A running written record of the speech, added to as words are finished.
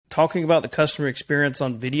talking about the customer experience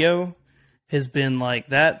on video has been like,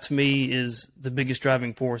 that to me is the biggest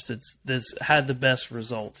driving force that's had the best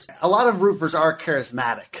results. A lot of roofers are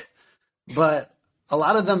charismatic, but a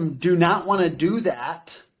lot of them do not want to do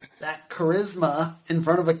that charisma in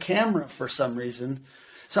front of a camera for some reason.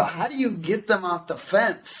 So how do you get them off the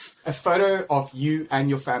fence? A photo of you and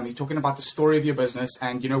your family talking about the story of your business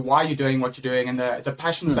and, why you're doing what you're doing and the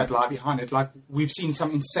passions that lie behind it. Like, we've seen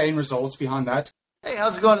some insane results behind that. Hey,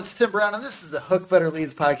 how's it going? It's Tim Brown, and this is the Hook Better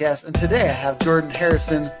Leads podcast. And today I have Jordan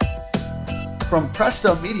Harrison from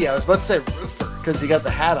Presto Media. I was about to say roofer because he got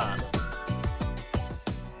the hat on.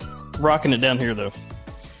 Rocking it down here, though.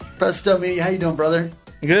 Presto Media, how you doing, brother?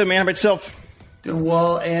 Good, man. How about yourself? Doing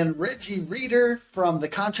well. And Reggie Reeder from the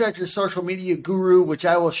Contractor Social Media Guru, which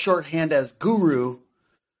I will shorthand as Guru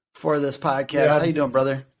for this podcast. Yeah. How you doing,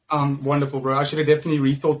 brother? Wonderful, bro. I should have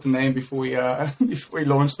definitely rethought the name before we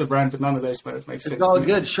launched the brand, but none of those, but it makes sense. It's all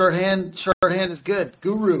good. Shorthand is good.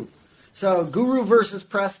 Guru. So Guru versus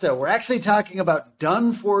Presto. We're actually talking about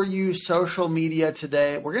done for you social media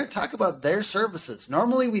today. We're going to talk about their services.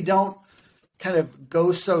 Normally we don't kind of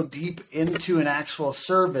go so deep into an actual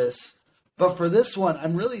service, but for this one,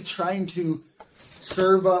 I'm really trying to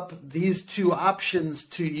serve up these two options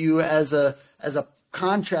to you as a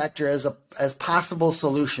contractor, as possible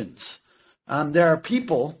solutions. There are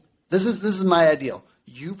people. This is my ideal.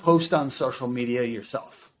 You post on social media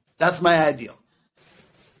yourself. That's my ideal.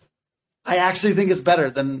 I actually think it's better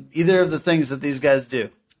than either of the things that these guys do.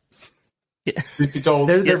 Yeah.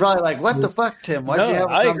 They're probably like, "What the fuck, Tim? Why'd you have?"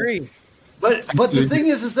 I agree. But the thing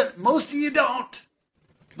is that most of you don't.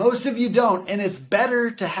 Most of you don't, and it's better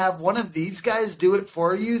to have one of these guys do it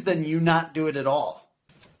for you than you not do it at all.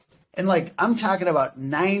 And like, I'm talking about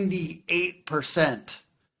 98%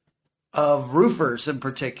 of roofers in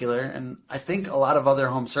particular, and I think a lot of other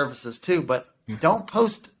home services too, but don't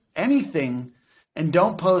post anything and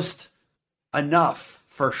don't post enough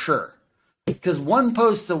for sure. Because one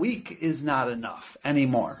post a week is not enough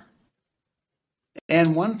anymore.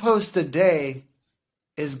 And one post a day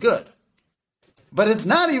is good. But it's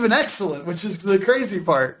not even excellent, which is the crazy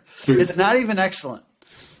part. It's not even excellent.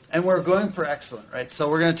 And we're going for excellent, right? So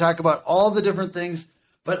we're going to talk about all the different things,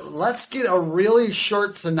 but let's get a really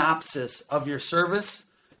short synopsis of your service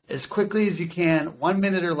as quickly as you can, 1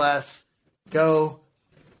 minute or less. Go,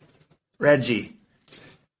 Reggie.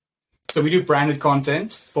 So we do branded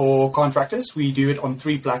content for contractors. We do it on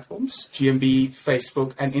 3 platforms, GMB,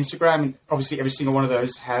 Facebook, and Instagram. And obviously every single one of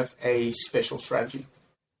those have a special strategy.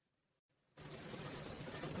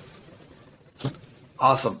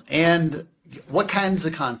 Awesome. And what kinds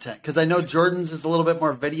of content? Because I know Jordan's is a little bit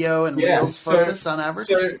more video and Reels focused on average.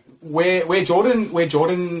 So where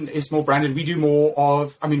Jordan is more branded, we do more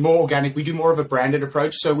organic. We do more of a branded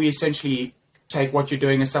approach. So we essentially take what you're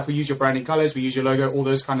doing and stuff. We use your branding colors, we use your logo, all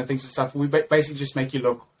those kind of things and stuff. We basically just make you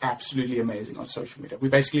look absolutely amazing on social media. We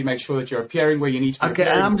basically make sure that you're appearing where you need to be. Okay,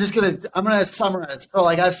 and I'm gonna summarize. So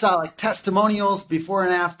like I saw like testimonials, before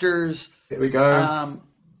and afters. There we go.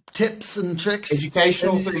 Tips and tricks.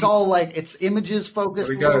 Educational. It's all like it's images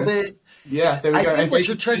focused a little bit. Yeah, there we go. I think what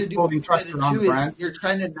you're trying to do building trust around the brand. You're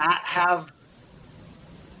trying to not have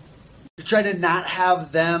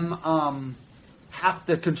them have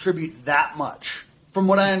to contribute that much, from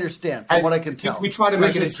what I understand, from what I can tell. We try to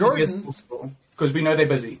make it as easy as possible because we know they're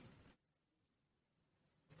busy.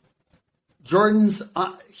 Jordan's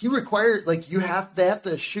he required they have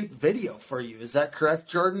to shoot video for you. Is that correct,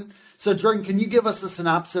 Jordan? So Jordan, can you give us a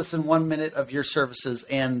synopsis in 1 minute of your services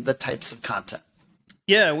and the types of content?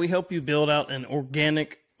 Yeah, we help you build out an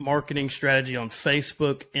organic marketing strategy on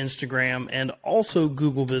Facebook, Instagram, and also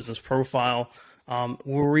Google Business Profile,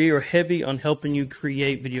 where we are heavy on helping you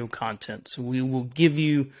create video content. So we will give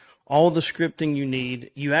you all the scripting you need.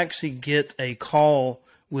 You actually get a call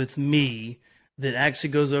with me that actually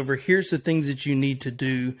goes over, here's the things that you need to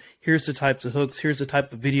do, here's the types of hooks, here's the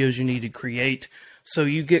type of videos you need to create. So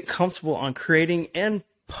you get comfortable on creating and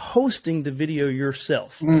posting the video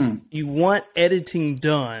yourself. You want editing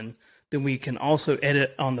done, then we can also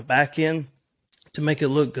edit on the back end to make it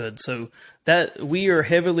look good. So that we are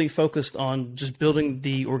heavily focused on just building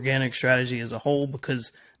the organic strategy as a whole,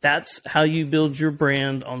 because that's how you build your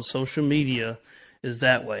brand on social media, is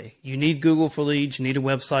that way. You need Google for leads, you need a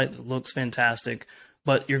website that looks fantastic,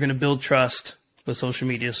 but you're going to build trust with social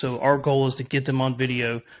media. So our goal is to get them on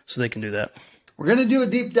video so they can do that. We're going to do a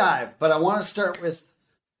deep dive, but I want to start with,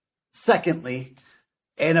 secondly,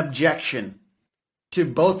 an objection to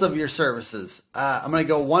both of your services. I'm going to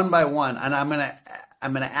go one by one, and I'm going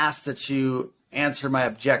to ask that you answer my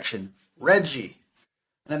objection. Reggie,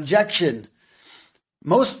 an objection.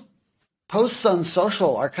 Most posts on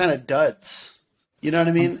social are kind of duds. You know what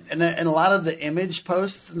I mean? And a lot of the image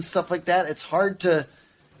posts and stuff like that, it's hard to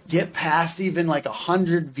get past even like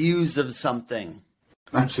 100 views of something.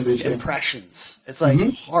 Absolutely. Impressions. It's like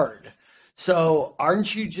hard. So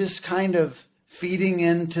aren't you just kind of feeding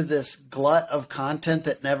into this glut of content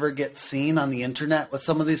that never gets seen on the internet with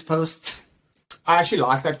some of these posts? I actually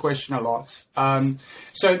like that question a lot.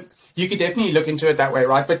 So you could definitely look into it that way,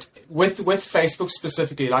 right? But with Facebook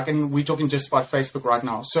specifically, like, and we're talking just about Facebook right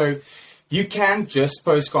now. So you can just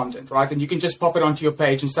post content, right? And you can just pop it onto your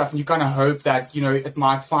page and stuff, and you kind of hope that, you know, it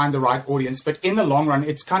might find the right audience. But in the long run,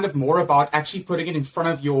 it's kind of more about actually putting it in front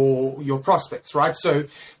of your prospects, right? So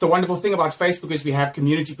the wonderful thing about Facebook is we have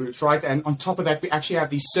community groups, right? And on top of that, we actually have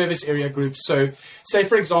these service area groups. So say,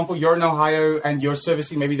 for example, you're in Ohio and you're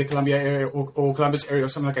servicing maybe the Columbia area or Columbus area or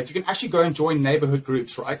something like that. You can actually go and join neighborhood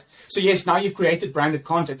groups, right? So yes, now you've created branded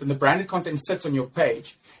content, and the branded content sits on your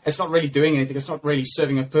page. It's not really doing anything. It's not really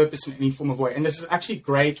serving a purpose in any form of way. And this is actually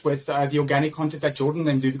great with the organic content that Jordan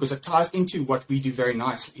then do, because it ties into what we do very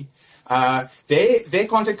nicely. Their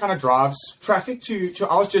content kind of drives traffic to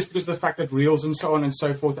ours, just because of the fact that Reels and so on and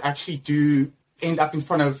so forth actually do end up in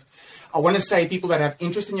front of, I want to say, people that have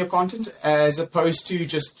interest in your content as opposed to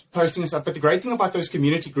just posting and stuff. But the great thing about those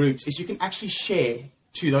community groups is you can actually share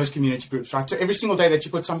to those community groups, right? So every single day that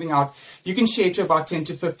you put something out, you can share to about 10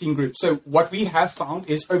 to 15 groups. So what we have found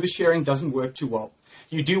is oversharing doesn't work too well.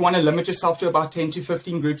 You do want to limit yourself to about 10 to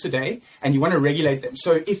 15 groups a day, and you want to regulate them.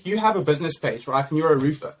 So if you have a business page, right, and you're a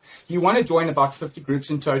roofer, you want to join about 50 groups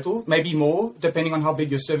in total, maybe more, depending on how big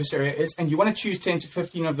your service area is, and you want to choose 10 to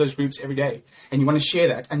 15 of those groups every day, and you want to share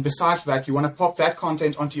that. And besides that, you want to pop that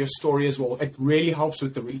content onto your story as well. It really helps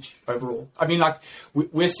with the reach overall. I mean, like,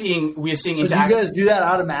 we're seeing So do you guys do that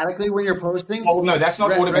automatically when you're posting? Oh, no, that's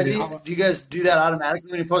not automated. Do you guys do that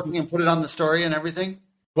automatically when you're posting and put it on the story and everything?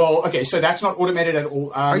 Well, okay, so that's not automated at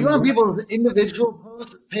all. Are you on people's individual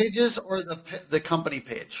post pages or the company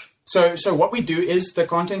page? So what we do is the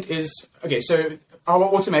content is, okay, so our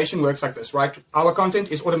automation works like this, right? Our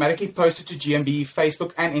content is automatically posted to GMB,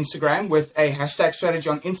 Facebook, and Instagram with a hashtag strategy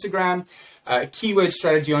on Instagram, keyword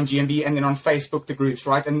strategy on GMB, and then on Facebook, the groups,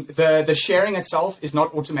 right? And the sharing itself is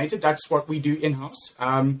not automated. That's what we do in-house.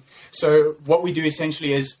 So what we do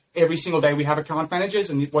essentially is every single day we have account managers,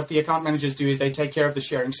 and what the account managers do is they take care of the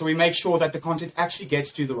sharing. So we make sure that the content actually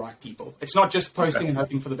gets to the right people. It's not just posting and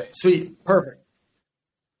hoping for the best. Sweet. Perfect.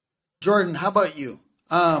 Jordan, how about you?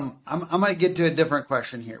 I'm going to get to a different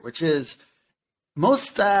question here, which is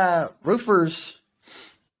most roofers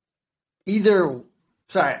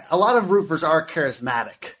a lot of roofers are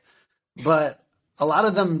charismatic, but a lot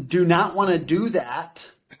of them do not want to do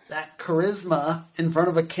that charisma in front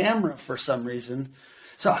of a camera for some reason.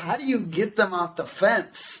 So how do you get them off the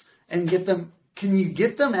fence and can you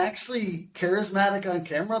get them actually charismatic on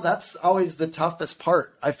camera? That's always the toughest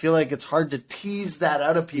part. I feel like it's hard to tease that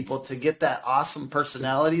out of people to get that awesome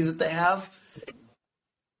personality that they have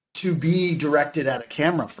to be directed at a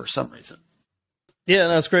camera for some reason. Yeah,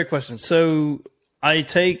 that's a great question. So I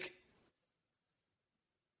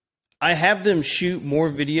have them shoot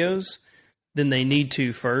more videos than they need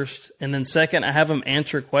to first. And then second, I have them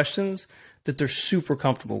answer questions that they're super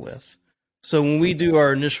comfortable with. So when we do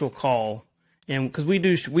our initial call, and because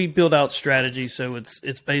we build out strategy, so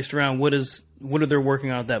it's based around what are they working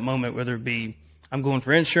on at that moment, whether it be I'm going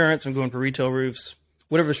for insurance, I'm going for retail roofs,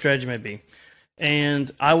 whatever the strategy may be.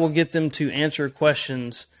 And I will get them to answer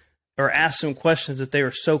questions or ask them questions that they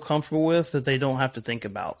are so comfortable with that they don't have to think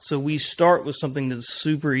about. So we start with something that's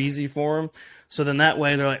super easy for them. So then that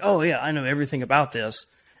way they're like, oh yeah, I know everything about this.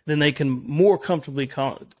 Then they can more comfortably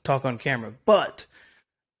talk on camera. But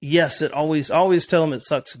yes, I always tell them it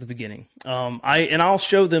sucks at the beginning. I'll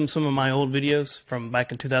show them some of my old videos from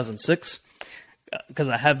back in 2006 because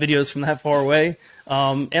I have videos from that far away.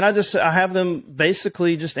 And I have them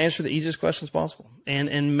basically just answer the easiest questions possible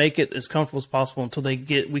and make it as comfortable as possible until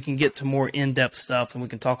we can get to more in-depth stuff, and we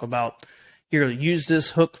can talk about, here, use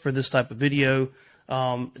this hook for this type of video.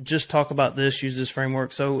 Just talk about this, use this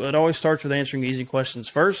framework. So it always starts with answering easy questions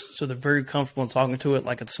first, so they're very comfortable in talking to it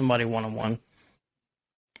like it's somebody one-on-one.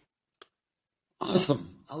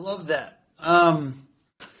 Awesome. I love that.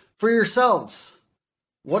 For yourselves,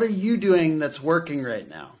 what are you doing that's working right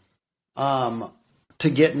now to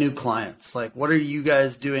get new clients? Like, what are you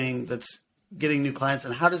guys doing that's getting new clients,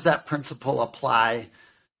 and how does that principle apply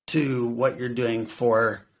to what you're doing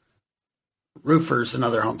for roofers and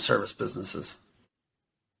other home service businesses?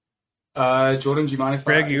 Jordan, do you mind if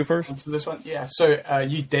Greg, I you first? answer this one? Yeah. So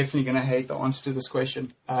you're definitely going to hate the answer to this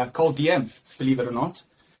question. Cold DM, believe it or not.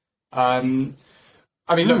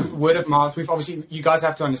 I mean, look, word of mouth, we've obviously, you guys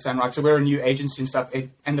have to understand, right? So we're a new agency and stuff,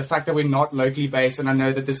 and the fact that we're not locally based, and I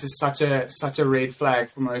know that this is such a red flag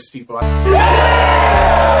for most people.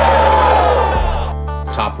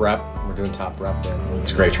 Top rep, we're doing top rep, and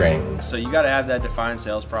it's great training. So you got to have that defined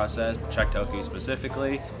sales process. Check Toki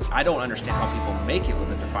specifically. I don't understand how people make it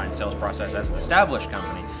with a defined sales process as an established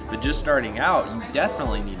company, but just starting out, you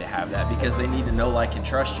definitely need to have that because they need to know, like, and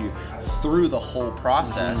trust you through the whole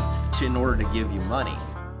process in order to give you money.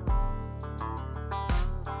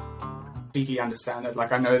 Completely understand it.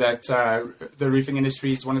 Like, I know that the roofing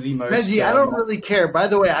industry is one of the most. Reggie, I don't really care. By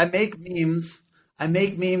the way, I make memes.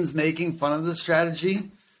 Making fun of the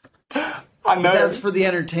strategy. I know that's for the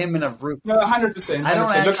entertainment of roofing. No, 100%. I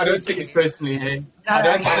don't Look, I don't take it personally. Hey, I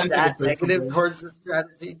don't take that it personally. negative towards the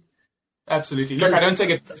strategy. Absolutely. Look, I don't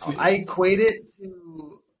take it personally. I equate it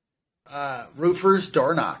to roofers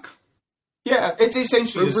door knock. Yeah, it's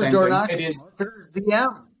essentially roofers the same door thing. knock. It is.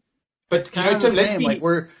 DM. But Tim,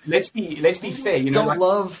 let's be fair. You know, don't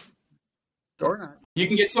love door knock. You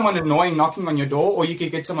can get someone annoying knocking on your door, or you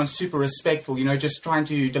could get someone super respectful, you know, just trying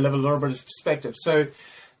to deliver a little bit of perspective. So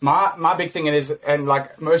my big thing is, and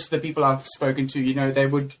like most of the people I've spoken to, you know, they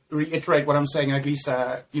would reiterate what I'm saying, at least,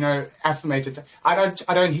 you know, affirmate it. I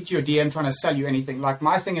don't hit your DM trying to sell you anything. Like,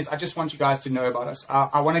 my thing is, I just want you guys to know about us.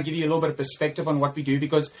 I want to give you a little bit of perspective on what we do,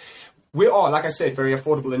 because we are, like I said, very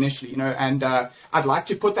affordable initially, you know, and I'd like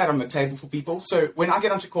to put that on the table for people. So when I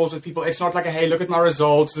get onto calls with people, it's not like hey, look at my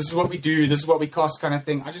results, this is what we do, this is what we cost kind of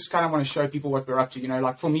thing. I just kind of want to show people what we're up to, you know.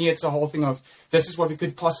 Like, for me, it's a whole thing of this is what we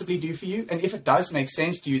could possibly do for you. And if it does make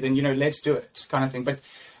sense to you, then, you know, let's do it kind of thing. But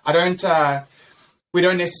we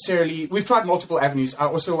don't necessarily, we've tried multiple avenues. I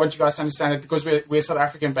also want you guys to understand it, because we're South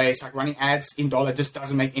African based, like running ads in dollar just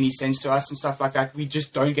doesn't make any sense to us and stuff like that. We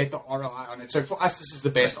just don't get the ROI on it. So for us, this is the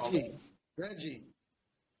best option. Reggie,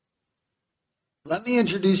 let me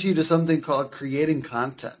introduce you to something called creating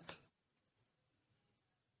content.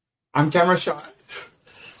 I'm camera shy.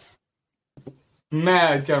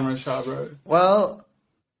 Mad camera shy, bro. Well,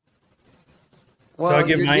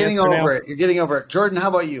 you're getting over it. You're getting over it. Jordan, how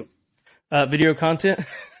about you? Video content.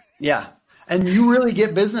 Yeah. And you really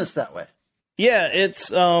get business that way. Yeah, it's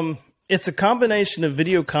a combination of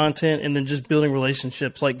video content and then just building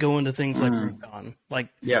relationships, like going to things like RoofCon. Like,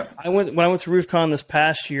 yeah, when I went to RoofCon this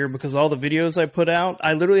past year, because all the videos I put out,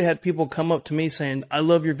 I literally had people come up to me saying, "I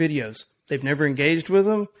love your videos." They've never engaged with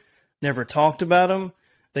them, never talked about them.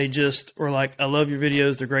 They just were like, "I love your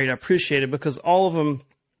videos. They're great. I appreciate it." Because all of them,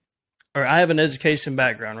 or I have an education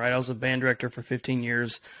background, right? I was a band director for 15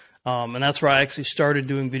 years. And that's where I actually started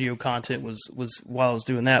doing video content was while I was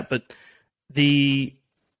doing that. But the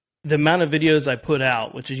amount of videos I put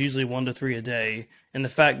out, which is usually 1 to 3 a day, and the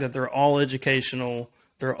fact that they're all educational,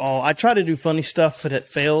 I try to do funny stuff, but it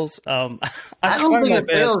fails. I don't think it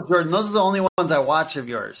fails, Jordan. Those are the only ones I watch of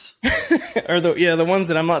yours. Or the ones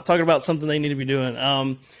that I'm not talking about something they need to be doing.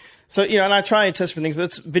 So, you know, and I try and test for things, but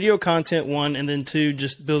it's video content, 1, and then 2,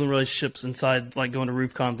 just building relationships inside, like going to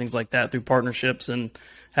RoofCon, things like that, through partnerships and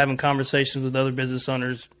having conversations with other business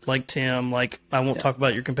owners like Tim. Like, I won't talk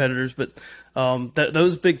about your competitors, but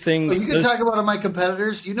those big things. Well, you can talk about my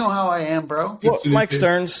competitors. You know how I am, bro. Well, Mike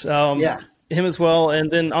Stearns, him as well. And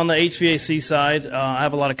then on the HVAC side, I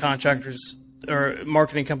have a lot of contractors or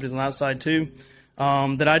marketing companies on that side too,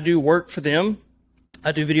 that I do work for them.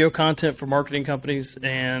 I do video content for marketing companies,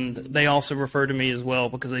 and they also refer to me as well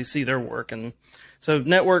because they see their work. And so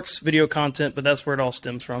networks, video content, but that's where it all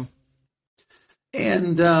stems from.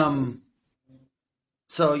 And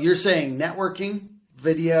so you're saying networking,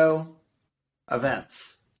 video,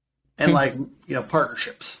 events, and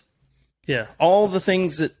partnerships. Yeah, all the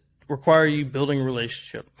things that require you building a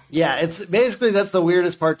relationship. Yeah, it's basically, that's the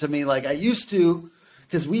weirdest part to me. Like, I used to,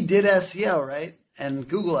 because we did SEO, right? And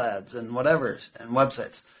Google ads and whatever, and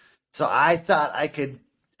websites. So I thought I could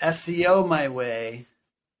SEO my way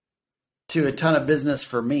to a ton of business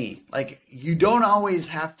for me. Like, you don't always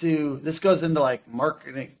have to, this goes into like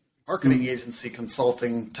marketing agency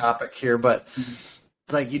consulting topic here, but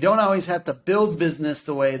it's like, you don't always have to build business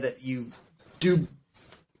the way that you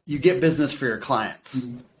get business for your clients.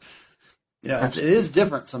 You know, it is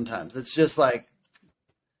different sometimes. It's just like,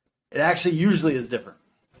 it actually usually is different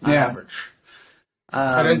on average.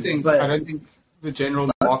 I don't think the general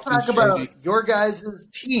marketing talk strategy. About your guys'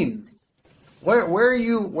 teams. Where are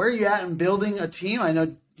you at in building a team? I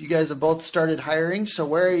know you guys have both started hiring, so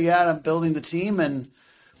where are you at on building the team, and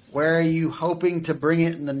where are you hoping to bring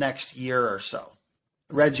it in the next year or so?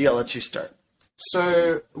 Reggie, I'll let you start.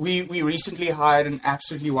 So we recently hired an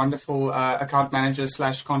absolutely wonderful account manager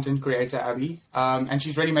 / content creator, Abby, and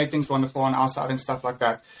she's really made things wonderful on our side and stuff like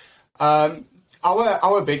that.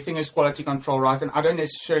 our big thing is quality control, right? And I don't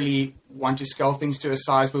necessarily want to scale things to a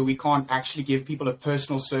size where we can't actually give people a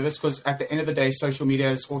personal service, because at the end of the day, social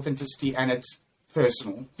media is authenticity and it's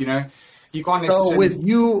personal. You know, you can't necessarily.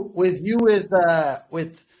 So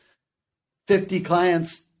with 50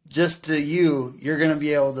 clients just to you, you're going to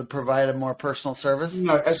be able to provide a more personal service?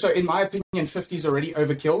 No, so in my opinion, 50 is already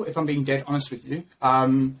overkill, if I'm being dead honest with you.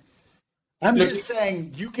 I'm just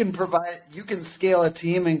saying you can scale a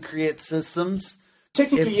team and create systems.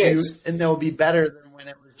 Technically, yes. And they'll be better than when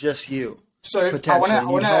it was just you. So I want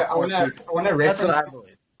to reference. That's what I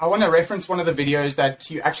believe. I want to reference one of the videos that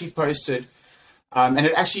you actually posted. And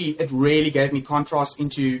it really gave me contrast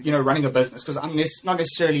into, running a business, because I'm not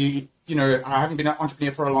necessarily, I haven't been an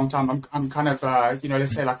entrepreneur for a long time. I'm kind of,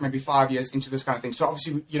 let's say like maybe 5 years into this kind of thing. So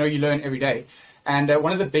obviously, you learn every day. And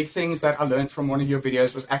one of the big things that I learned from one of your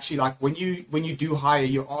videos was actually like when you do hire,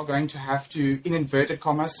 you are going to have to, in inverted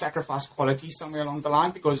commas, sacrifice quality somewhere along the line,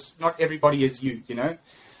 because not everybody is you.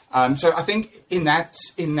 So I think in that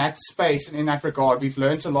space and in that regard, we've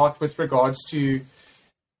learned a lot with regards to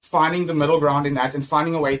finding the middle ground in that and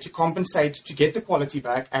finding a way to compensate to get the quality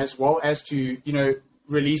back, as well as to,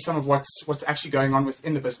 release some of what's actually going on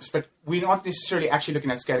within the business. But we're not necessarily actually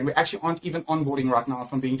looking at scaling. We actually aren't even onboarding right now,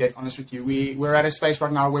 if I'm being dead honest with you. We're at a space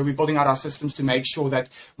right now where we're building out our systems to make sure that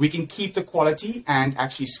we can keep the quality and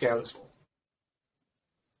actually scale as well.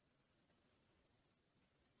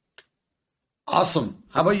 Awesome.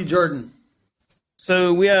 How about you, Jordan?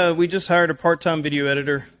 So we just hired a part-time video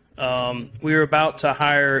editor. We were about to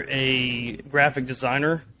hire a graphic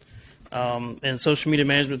designer and social media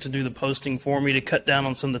management to do the posting for me, to cut down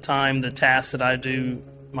on some of the tasks that I do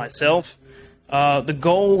myself. The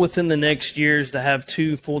goal within the next year is to have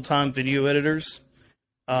 2 full-time video editors,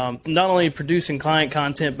 not only producing client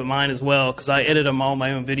content, but mine as well, because I edit them all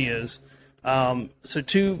my own videos. So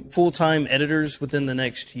 2 full-time editors within the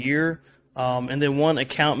next year, and then 1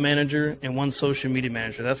 account manager and 1 social media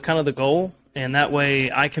manager. That's kind of the goal. And that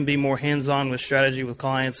way I can be more hands-on with strategy with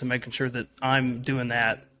clients and making sure that I'm doing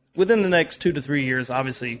that. Within the next 2 to 3 years,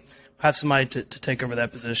 obviously, have somebody to take over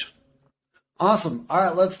that position. Awesome. All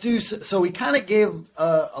right, let's do, so we kind of gave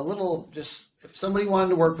a little, just if somebody wanted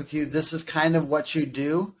to work with you, this is kind of what you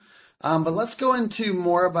do. But let's go into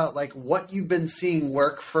more about like what you've been seeing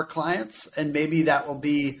work for clients, and maybe that will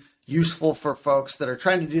be useful for folks that are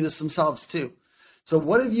trying to do this themselves too. So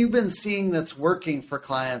what have you been seeing that's working for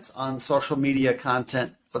clients on social media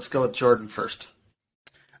content? Let's go with Jordan first.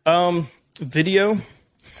 Video.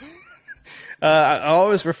 I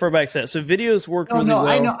always refer back to that. So videos work really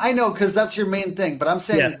well. I know, because that's your main thing. But I'm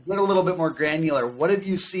saying get a little bit more granular. What have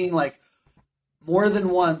you seen like more than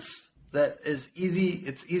once that is easy?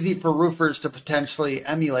 It's easy for roofers to potentially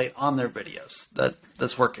emulate on their videos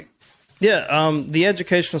that's working. Yeah, the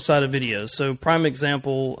educational side of videos. So prime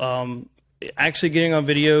example, actually getting on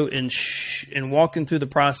video and walking through the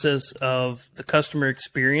process of the customer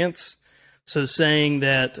experience. So saying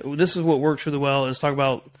that this is what works really well is talk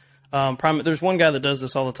about there's one guy that does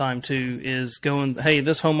this all the time too, is going, hey,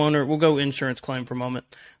 this homeowner, we'll go insurance claim for a moment.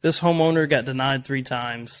 This homeowner got denied 3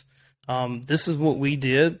 times. This is what we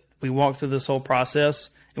did. We walked through this whole process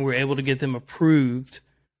and we were able to get them approved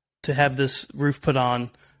to have this roof put on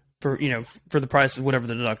for the price of whatever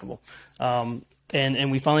the deductible.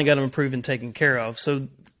 And we finally got them approved and taken care of. So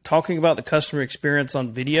talking about the customer experience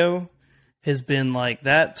on video has been like,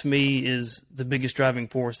 that to me is the biggest driving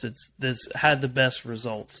force that's had the best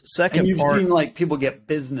results. And you've seen like people get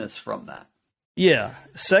business from that. Yeah.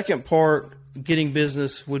 Second part, getting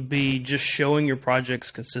business would be just showing your projects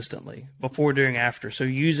consistently before, during, after. So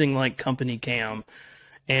using like Company Cam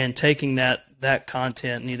and taking that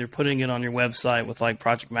content and either putting it on your website with like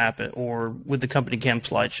Project Map It or with the Company Cam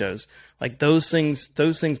slideshows. Like those things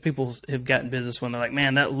people have gotten business when they're like,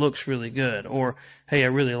 man, that looks really good. Or, hey, I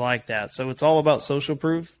really like that. So it's all about social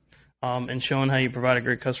proof and showing how you provide a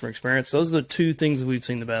great customer experience. Those are the 2 things that we've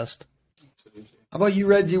seen the best. How about you,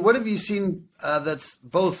 Reggie? What have you seen that's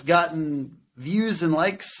both gotten views and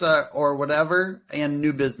likes or whatever, and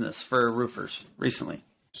new business for roofers recently?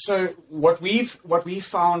 So what we've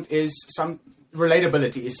found is some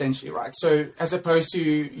relatability, essentially, right? So as opposed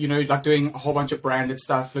to, like doing a whole bunch of branded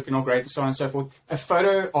stuff, looking all great and so on and so forth, a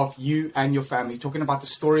photo of you and your family talking about the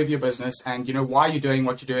story of your business and, why you're doing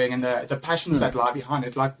what you're doing and the passions that lie behind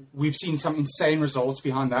it. Like we've seen some insane results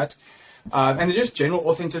behind that. And just general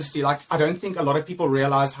authenticity. Like, I don't think a lot of people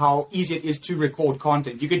realize how easy it is to record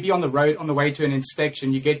content. You could be on the road on the way to an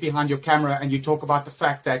inspection. You get behind your camera and you talk about the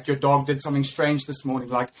fact that your dog did something strange this morning.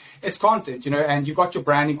 Like, it's content, and you got your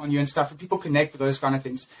branding on you and stuff, and people connect with those kind of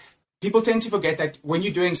things. people tend to forget that when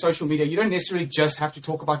you're doing social media, you don't necessarily just have to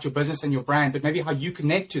talk about your business and your brand, but maybe how you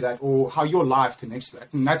connect to that or how your life connects to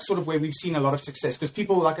that. And that's sort of where we've seen a lot of success, because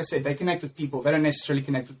people, like I said, they connect with people. They don't necessarily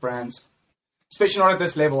connect with brands, especially not at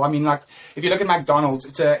this level. I mean, like if you look at McDonald's,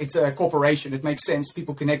 it's a corporation. It makes sense.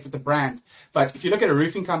 People connect with the brand. But if you look at a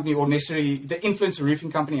roofing company, or necessarily the influence a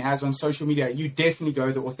roofing company has on social media, you definitely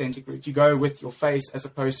go the authentic route. You go with your face as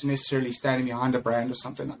opposed to necessarily standing behind a brand or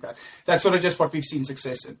something like that. That's sort of just what we've seen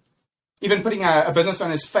success in. Even putting a business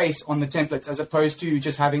owner's face on the templates as opposed to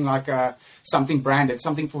just having like something branded,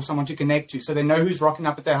 something for someone to connect to. So they know who's rocking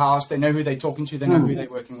up at their house. They know who they're talking to. They know who they're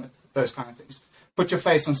working with, those kind of things. Put your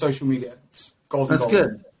face on social media. It's golden. That's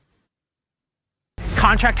good.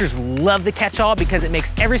 Contractors love the catch-all because it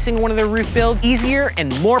makes every single one of their roof builds easier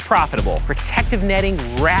and more profitable. Protective netting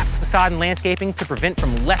wraps facade and landscaping to prevent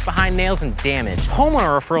from left-behind nails and damage.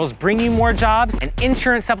 Homeowner referrals bring you more jobs, and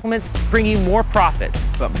insurance supplements bring you more profits.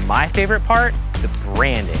 But my favorite part, the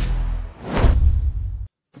branding.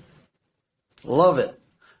 Love it.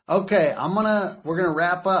 Okay, we're gonna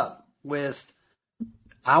wrap up with,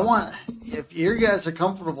 if you guys are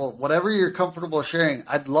comfortable, whatever you're comfortable sharing,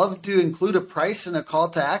 I'd love to include a price and a call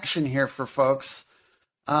to action here for folks.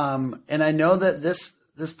 And I know that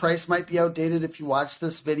this price might be outdated if you watch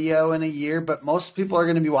this video in a year, but most people are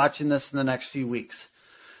going to be watching this in the next few weeks.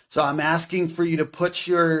 So I'm asking for you to put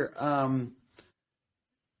your,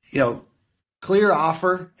 clear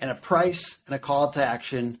offer and a price and a call to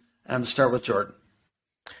action. And I'm going to start with Jordan.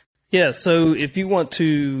 Yeah. So if you want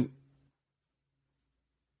to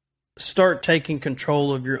start taking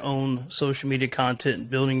control of your own social media content,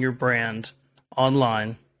 building your brand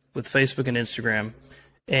online with Facebook and Instagram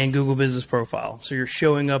and Google Business Profile, so you're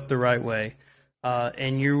showing up the right way,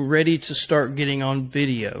 and you're ready to start getting on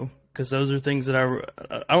video, because those are things that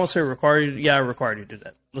I won't say require you. Yeah, I require you to do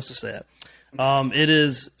that. Let's just say that. It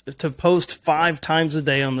is to post 5 times a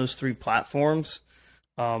day on those 3 platforms.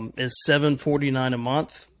 Is $7.49 a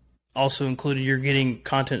month. Also included, you're getting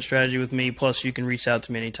content strategy with me, plus you can reach out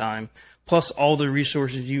to me anytime, plus all the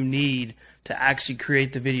resources you need to actually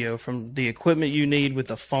create the video, from the equipment you need with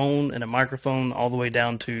a phone and a microphone all the way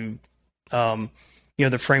down to,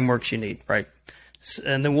 the frameworks you need, right?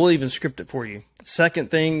 And then we'll even script it for you. Second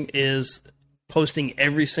thing is posting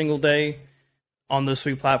every single day on those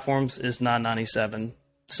 3 platforms is $9.97.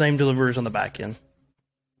 Same delivers on the back end.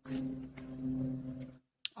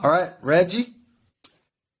 All right, Reggie?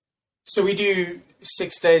 So we do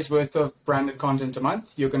 6 days worth of branded content a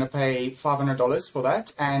month. You're going to pay $500 for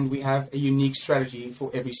that. And we have a unique strategy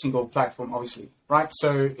for every single platform, obviously, right?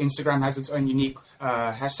 So Instagram has its own unique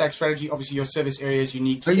hashtag strategy. Obviously, your service area is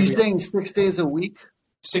unique. Are you saying 6 days a week?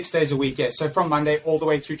 6 days a week, yes. So from Monday all the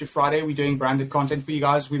way through to Friday, we're doing branded content for you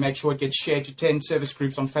guys. We make sure it gets shared to 10 service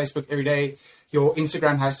groups on Facebook every day. Your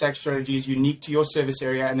Instagram hashtag strategy is unique to your service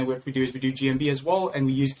area. And then what we do is we do GMB as well. And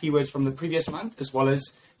we use keywords from the previous month, as well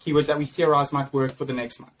as keywords that we theorize might work for the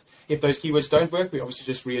next month. If those keywords don't work, we obviously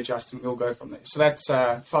just readjust and we'll go from there. So that's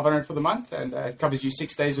 $500 for the month, and it covers you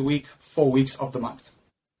 6 days a week, 4 weeks of the month.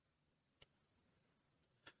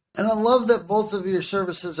 And I love that both of your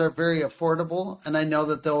services are very affordable, and I know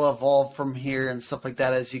that they'll evolve from here and stuff like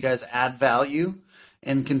that as you guys add value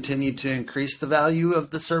and continue to increase the value of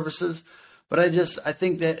the services. But I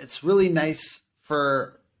think that it's really nice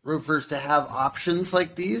for roofers to have options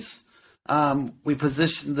like these. We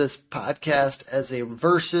positioned this podcast as a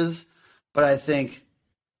versus, but I think,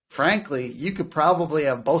 frankly, you could probably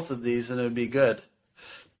have both of these and it would be good.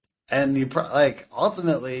 And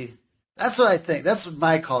ultimately, that's what I think. That's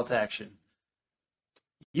my call to action.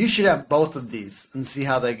 You should have both of these and see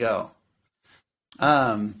how they go.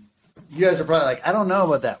 You guys are probably like, I don't know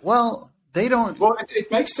about that. Well, they don't. Well, it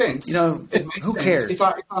makes sense. It makes who sense. Cares?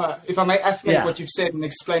 If I may affirmate what you've said and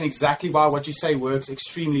explain exactly why what you say works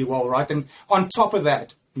extremely well, right? And on top of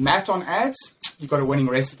that, Matt on ads, you've got a winning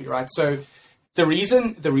recipe, right? So the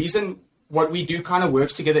reason what we do kind of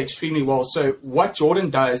works together extremely well. So what Jordan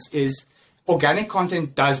does is organic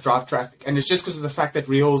content does drive traffic, and it's just because of the fact that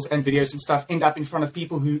reels and videos and stuff end up in front of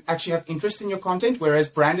people who actually have interest in your content, whereas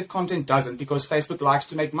branded content doesn't, because Facebook likes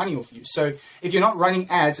to make money off you. So if you're not running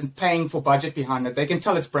ads and paying for budget behind it, they can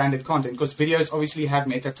tell it's branded content, because videos obviously have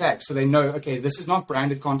meta tags, so they know, okay, this is not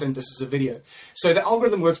branded content, this is a video. So the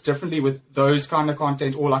algorithm works differently with those kind of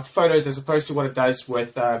content, or like photos, as opposed to what it does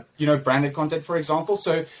with branded content, for example.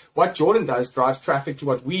 So what Jordan does drives traffic to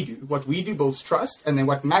what we do. What we do builds trust, and then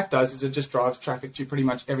what Matt does is it just drives traffic to pretty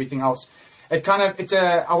much everything else. I want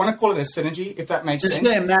to call it a synergy, if that makes sense.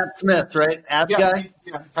 Your name Matt Smith, right? Ad guy?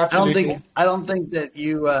 Yeah, absolutely. I don't think that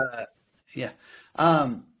you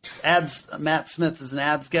Matt Smith is an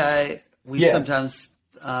ads guy. We sometimes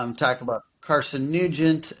talk about Carson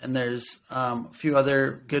Nugent, and there's a few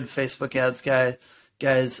other good Facebook ads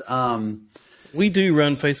guys. We do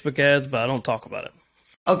run Facebook ads, but I don't talk about it.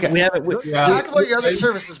 Okay. We haven't. Talk about your other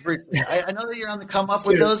services briefly. I know that you're on the come up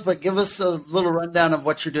with those, but give us a little rundown of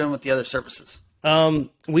what you're doing with the other services.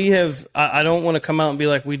 We have. I don't want to come out and be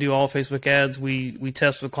like we do all Facebook ads. We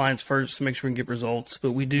test with clients first to make sure we can get results.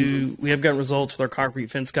 But we do. We have gotten results with our concrete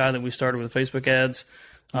fence guy that we started with Facebook ads.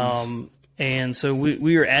 Nice. And so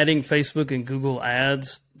we are adding Facebook and Google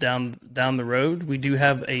ads down the road. We do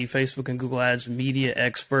have a Facebook and Google ads media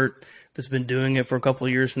expert that's been doing it for a couple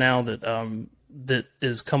of years now that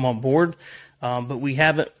has come on board. But we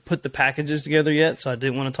haven't put the packages together yet, so I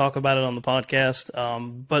didn't want to talk about it on the podcast.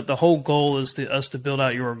 But the whole goal is us to build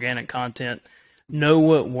out your organic content, know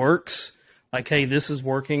what works. Like, hey, this is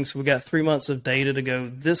working. So we got 3 months of data to go.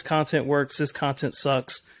 This content works. This content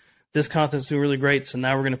sucks. This content's doing really great. So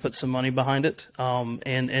now we're going to put some money behind it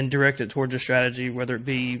and direct it towards a strategy, whether it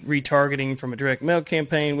be retargeting from a direct mail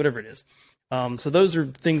campaign, whatever it is. So those are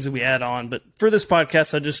things that we add on. But for this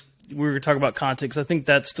podcast, we were going to talk about content because I think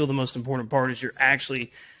that's still the most important part is you're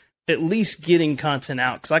actually at least getting content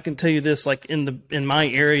out. Because I can tell you this, like in my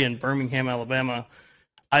area in Birmingham, Alabama,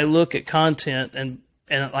 I look at content and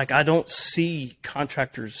like I don't see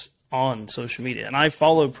contractors on social media. And I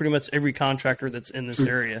follow pretty much every contractor that's in this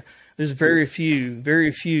area. There's very few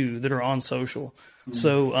that are on social. Mm-hmm.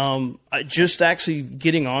 So just actually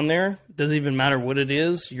getting on there doesn't even matter what it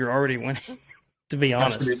is. You're already winning. To be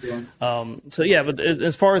honest. So yeah, but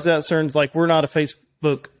as far as that concerns, like we're not a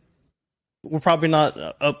Facebook, we're probably not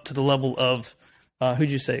up to the level of,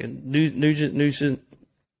 who'd you say? Nugent,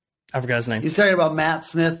 I forgot his name. He's talking about Matt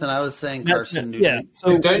Smith, and I was saying Carson Nugent. Yeah,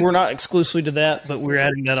 so we're not exclusively to that, but we're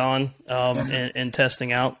adding that on and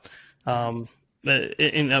testing out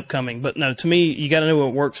in upcoming. But no, to me, you got to know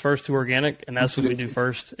what works first to organic, and that's what we do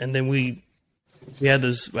first. And then we add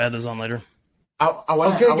those on later.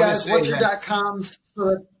 Guys, what's your .coms?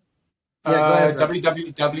 Go ahead,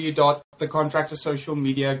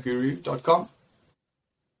 www.thecontractorsocialmediaguru.com.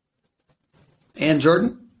 And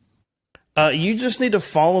Jordan? You just need to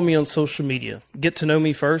follow me on social media. Get to know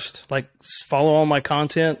me first. Like, follow all my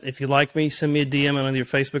content. If you like me, send me a DM on either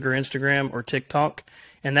Facebook or Instagram or TikTok.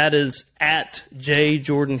 And that is at J.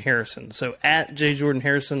 Jordan Harrison. So at J. Jordan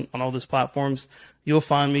Harrison on all those platforms. You'll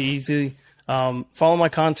find me easily. Follow my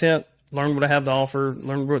content. Learn what I have to offer.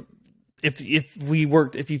 Learn what if you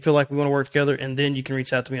feel like we want to work together, and then you can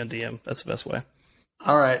reach out to me on DM. That's the best way.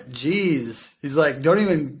 All right. Jeez. He's like, don't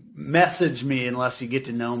even message me unless you get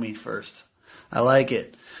to know me first. I like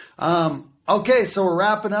it. Okay, so we're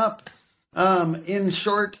wrapping up. In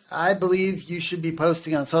short, I believe you should be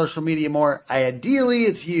posting on social media more. Ideally,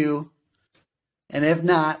 it's you. And if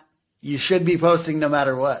not, you should be posting no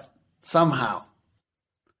matter what. Somehow.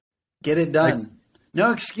 Get it done.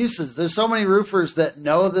 No excuses. There's so many roofers that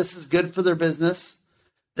know this is good for their business,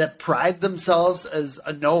 that pride themselves as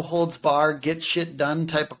a no-holds-bar, get shit done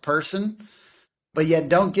type of person, but yet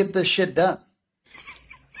don't get this shit done.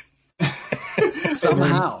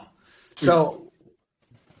 Somehow. So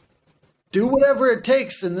do whatever it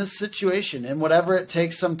takes in this situation, and whatever it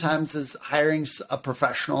takes sometimes is hiring a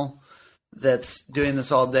professional that's doing this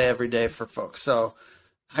all day, every day for folks. So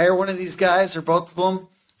hire one of these guys or both of them,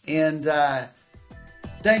 and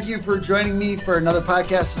thank you for joining me for another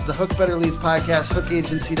podcast. This is the Hook Better Leads podcast,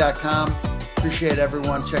 hookagency.com. Appreciate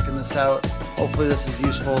everyone checking this out. Hopefully this is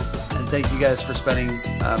useful. And thank you guys for spending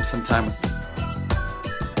some time with me.